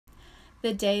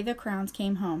The Day the Crowns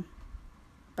Came Home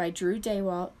by Drew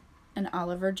Daywalt and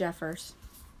Oliver Jeffers.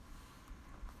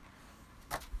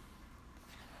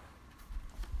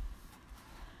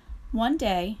 One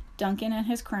day, Duncan and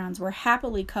his crowns were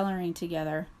happily coloring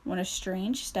together when a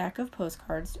strange stack of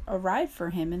postcards arrived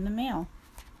for him in the mail.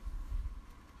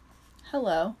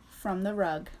 Hello from the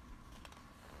rug.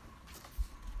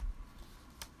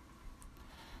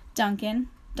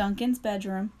 Duncan's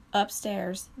bedroom,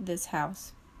 upstairs, this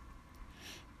house.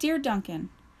 Dear Duncan,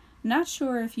 not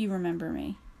sure if you remember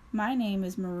me. My name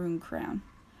is Maroon Crown.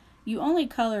 You only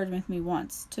colored with me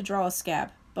once to draw a scab,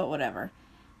 but whatever.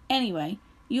 Anyway,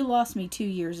 you lost me 2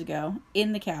 years ago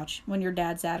in the couch when your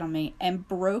dad sat on me and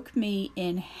broke me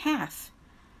in half.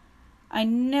 I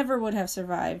never would have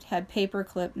survived had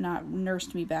Paperclip not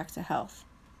nursed me back to health.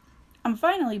 I'm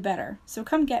finally better, so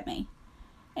come get me.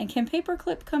 And can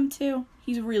Paperclip come too?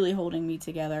 He's really holding me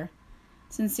together.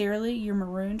 Sincerely, your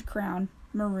marooned crown,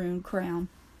 Maroon Crown.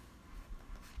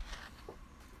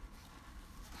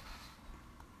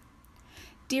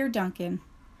 Dear Duncan,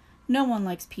 no one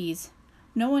likes peas.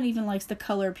 No one even likes the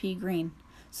color pea green.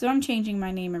 So I'm changing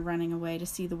my name and running away to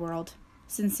see the world.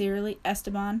 Sincerely,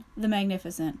 Esteban the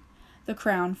Magnificent, the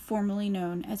crown formerly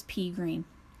known as Pea Green.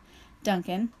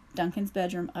 Duncan's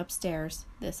bedroom upstairs,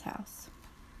 this house.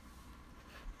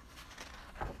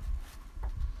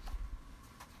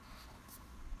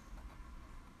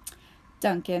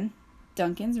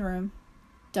 Duncan's room,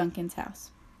 Duncan's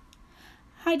house.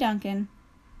 Hi, Duncan.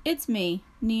 It's me,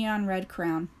 Neon Red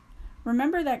Crown.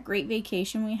 Remember that great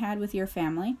vacation we had with your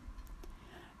family?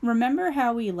 Remember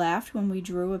how we laughed when we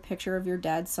drew a picture of your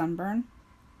dad's sunburn?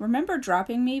 Remember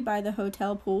dropping me by the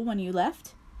hotel pool when you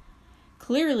left?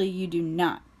 Clearly you do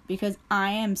not, because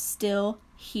I am still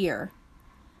here.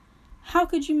 How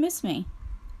could you miss me?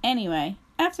 Anyway,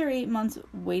 after 8 months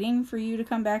waiting for you to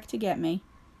come back to get me,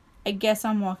 I guess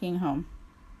I'm walking home.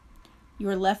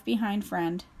 Your left behind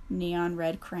friend, Neon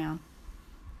Red Crown.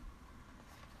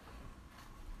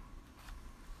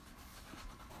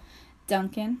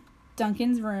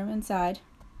 Duncan's room inside,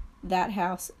 that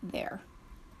house there.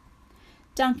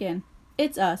 Duncan,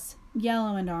 it's us,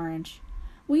 yellow and orange.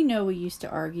 We know we used to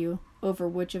argue over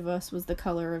which of us was the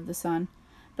color of the sun,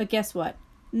 but guess what?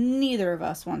 Neither of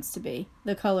us wants to be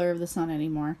the color of the sun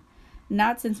anymore.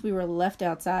 Not since we were left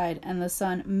outside and the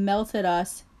sun melted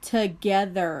us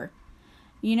together.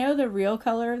 You know the real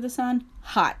color of the sun?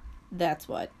 Hot, that's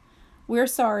what. We're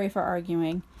sorry for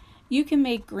arguing. You can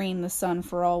make green the sun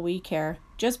for all we care.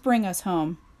 Just bring us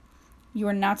home.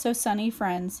 Your not so sunny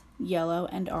friends, yellow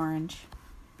and orange.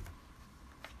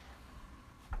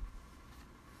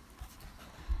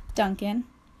 Duncan,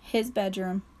 his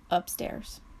bedroom,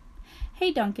 upstairs.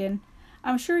 Hey Duncan,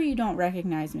 I'm sure you don't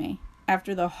recognize me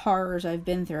after the horrors I've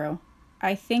been through.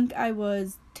 I think I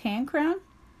was Tan Crown?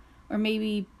 Or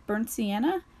maybe Burnt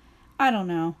Sienna? I don't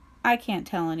know. I can't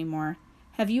tell anymore.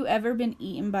 Have you ever been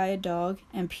eaten by a dog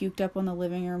and puked up on the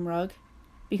living room rug?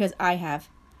 Because I have.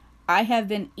 I have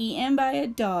been eaten by a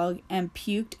dog and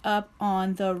puked up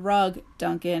on the rug,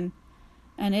 Duncan.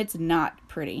 And it's not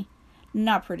pretty.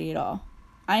 Not pretty at all.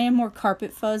 I am more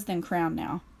carpet fuzz than Crown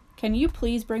now. Can you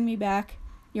please bring me back?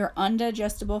 Your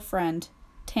undigestible friend,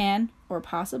 Tan or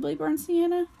possibly Burnt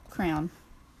Sienna, Crown.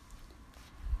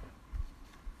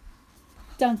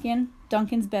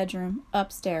 Duncan's bedroom,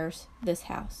 upstairs, this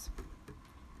house.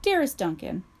 Dearest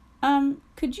Duncan,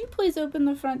 could you please open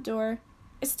the front door?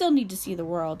 I still need to see the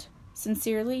world.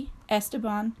 Sincerely,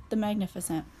 Esteban the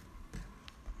Magnificent.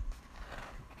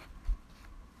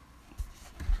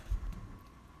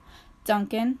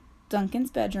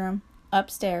 Duncan's bedroom,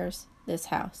 upstairs, this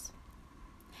house.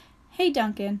 Hey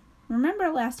Duncan, remember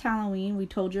last Halloween we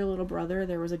told your little brother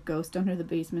there was a ghost under the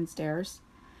basement stairs?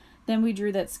 Then we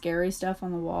drew that scary stuff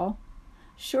on the wall.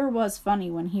 Sure was funny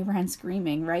when he ran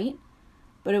screaming, right?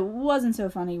 But it wasn't so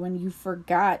funny when you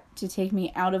forgot to take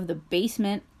me out of the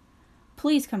basement.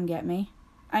 Please come get me.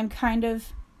 I'm kind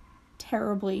of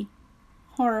terribly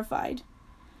horrified.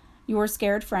 Your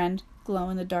scared friend,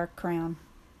 glow-in-the-dark Crown.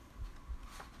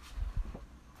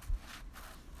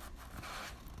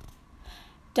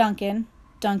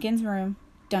 Duncan's room,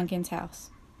 Duncan's house.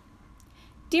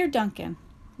 Dear Duncan,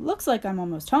 looks like I'm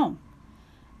almost home.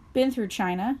 Been through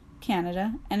China,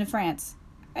 Canada, and France,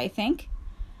 I think.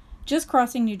 Just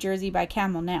crossing New Jersey by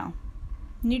camel now.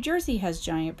 New Jersey has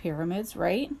giant pyramids,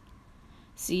 right?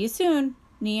 See you soon,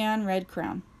 Neon Red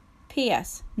Crown.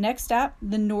 P.S. Next stop,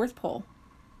 the North Pole,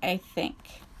 I think.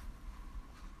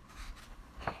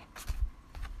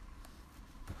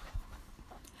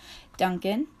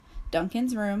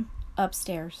 Duncan's room,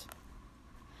 upstairs.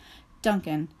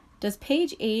 Duncan, does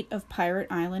page 8 of Pirate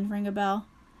Island ring a bell?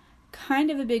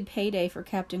 Kind of a big payday for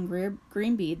Captain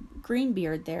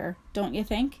Greenbeard there, don't you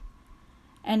think?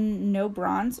 And no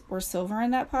bronze or silver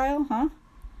in that pile, huh?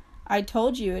 I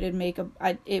told you it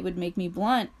would make me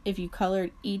blunt if you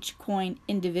colored each coin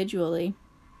individually.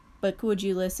 But would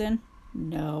you listen?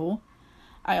 No.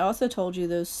 I also told you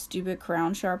those stupid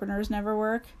crown sharpeners never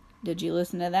work. Did you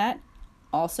listen to that?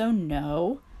 Also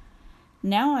no.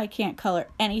 Now I can't color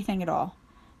anything at all.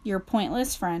 Your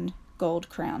pointless friend, Gold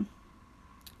Crown.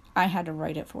 I had to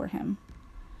write it for him.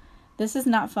 This is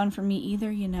not fun for me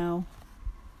either, you know.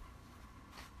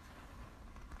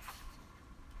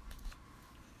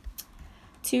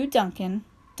 To Duncan,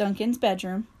 Duncan's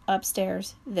bedroom,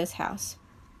 upstairs, this house.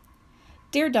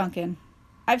 Dear Duncan,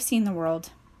 I've seen the world.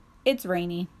 It's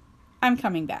rainy. I'm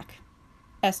coming back.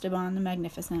 Esteban the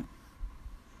Magnificent.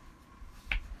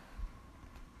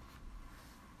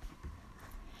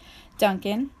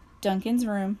 Duncan, Duncan's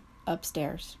room,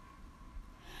 upstairs.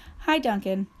 Hi,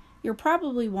 Duncan. You're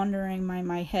probably wondering why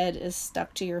my head is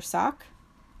stuck to your sock.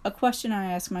 A question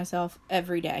I ask myself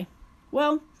every day.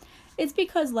 Well, it's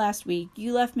because last week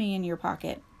you left me in your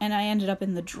pocket, and I ended up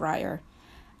in the dryer.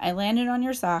 I landed on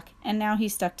your sock, and now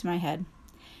he's stuck to my head.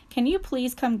 Can you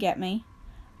please come get me?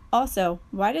 Also,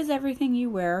 why does everything you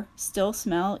wear still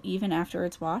smell even after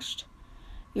it's washed?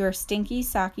 Your stinky,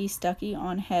 socky, stucky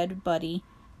on head buddy,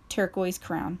 Turquoise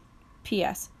Crown.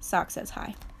 P.S. Sock says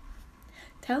hi.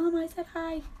 Tell him I said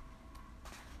hi.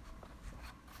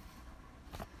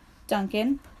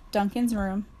 Duncan, Duncan's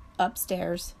room,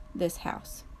 upstairs, this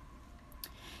house.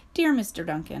 Dear Mr.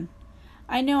 Duncan,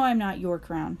 I know I'm not your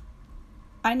crown.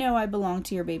 I know I belong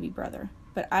to your baby brother,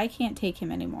 but I can't take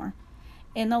him anymore.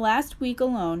 In the last week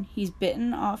alone, he's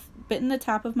bitten the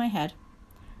top of my head,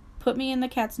 put me in the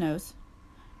cat's nose,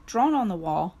 drawn on the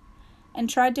wall, and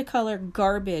tried to color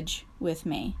garbage with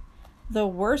me. The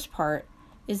worst part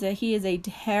is that he is a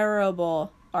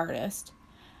terrible artist.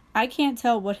 I can't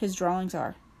tell what his drawings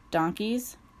are.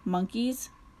 Donkeys? Monkeys?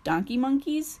 Donkey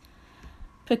monkeys?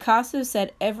 Picasso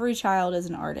said every child is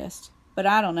an artist, but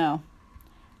I don't know.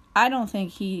 I don't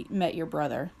think he met your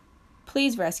brother.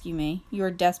 Please rescue me,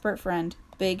 your desperate friend,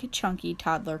 Big Chunky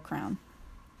Toddler Crown.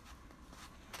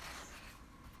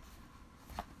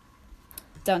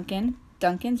 Duncan,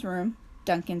 Duncan's room,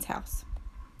 Duncan's house.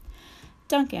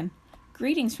 Duncan,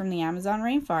 greetings from the Amazon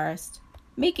rainforest.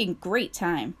 Making great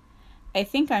time. I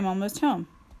think I'm almost home.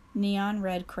 Neon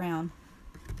Red Crown.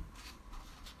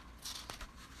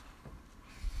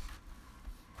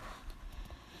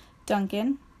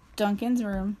 Duncan, Duncan's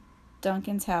room,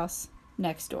 Duncan's house,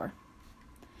 next door.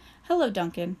 Hello,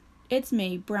 Duncan. It's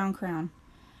me, Brown Crown.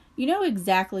 You know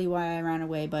exactly why I ran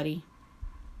away, buddy.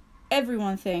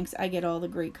 Everyone thinks I get all the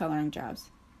great coloring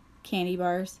jobs. Candy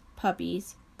bars,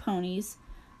 puppies, ponies.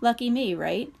 Lucky me,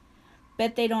 right?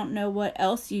 Bet they don't know what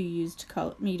else you used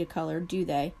me to color, do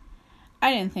they?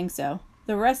 I didn't think so.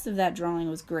 The rest of that drawing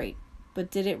was great.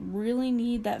 But did it really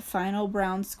need that final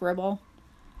brown scribble?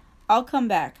 I'll come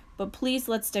back, but please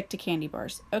let's stick to candy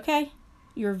bars, okay?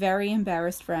 Your very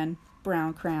embarrassed friend,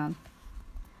 Brown Crown.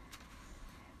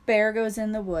 Bear Goes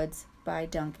in the Woods by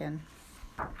Duncan.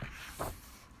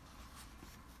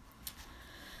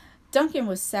 Duncan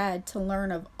was sad to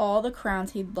learn of all the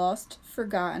crowns he'd lost,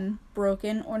 forgotten,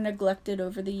 broken, or neglected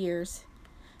over the years.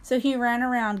 So he ran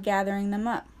around gathering them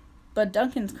up. But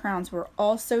Duncan's crowns were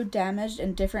all so damaged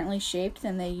and differently shaped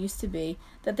than they used to be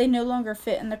that they no longer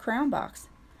fit in the crown box.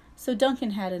 So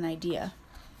Duncan had an idea.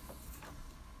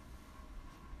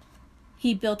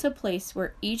 He built a place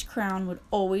where each crown would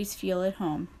always feel at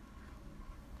home.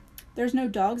 There's no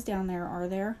dogs down there, are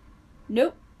there?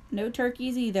 Nope, no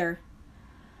turkeys either.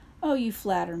 Oh, you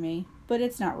flatter me, but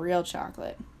it's not real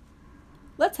chocolate.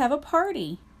 Let's have a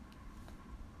party.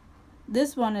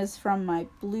 This one is from my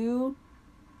blue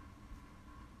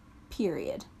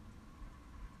period.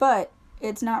 But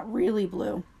it's not really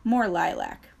blue, more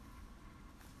lilac.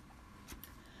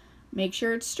 Make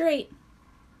sure it's straight.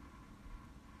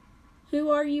 Who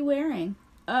are you wearing?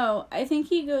 Oh, I think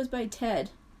he goes by Ted.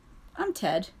 I'm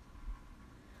Ted.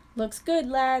 Looks good,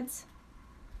 lads.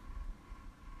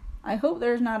 I hope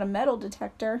there's not a metal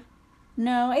detector.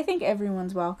 No, I think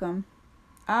everyone's welcome.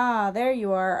 Ah, there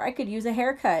you are. I could use a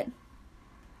haircut.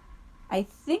 I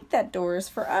think that door is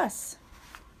for us.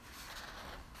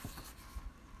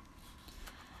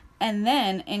 And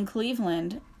then, in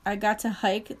Cleveland, I got to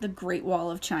hike the Great Wall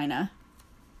of China.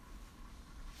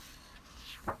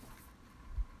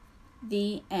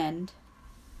 The end.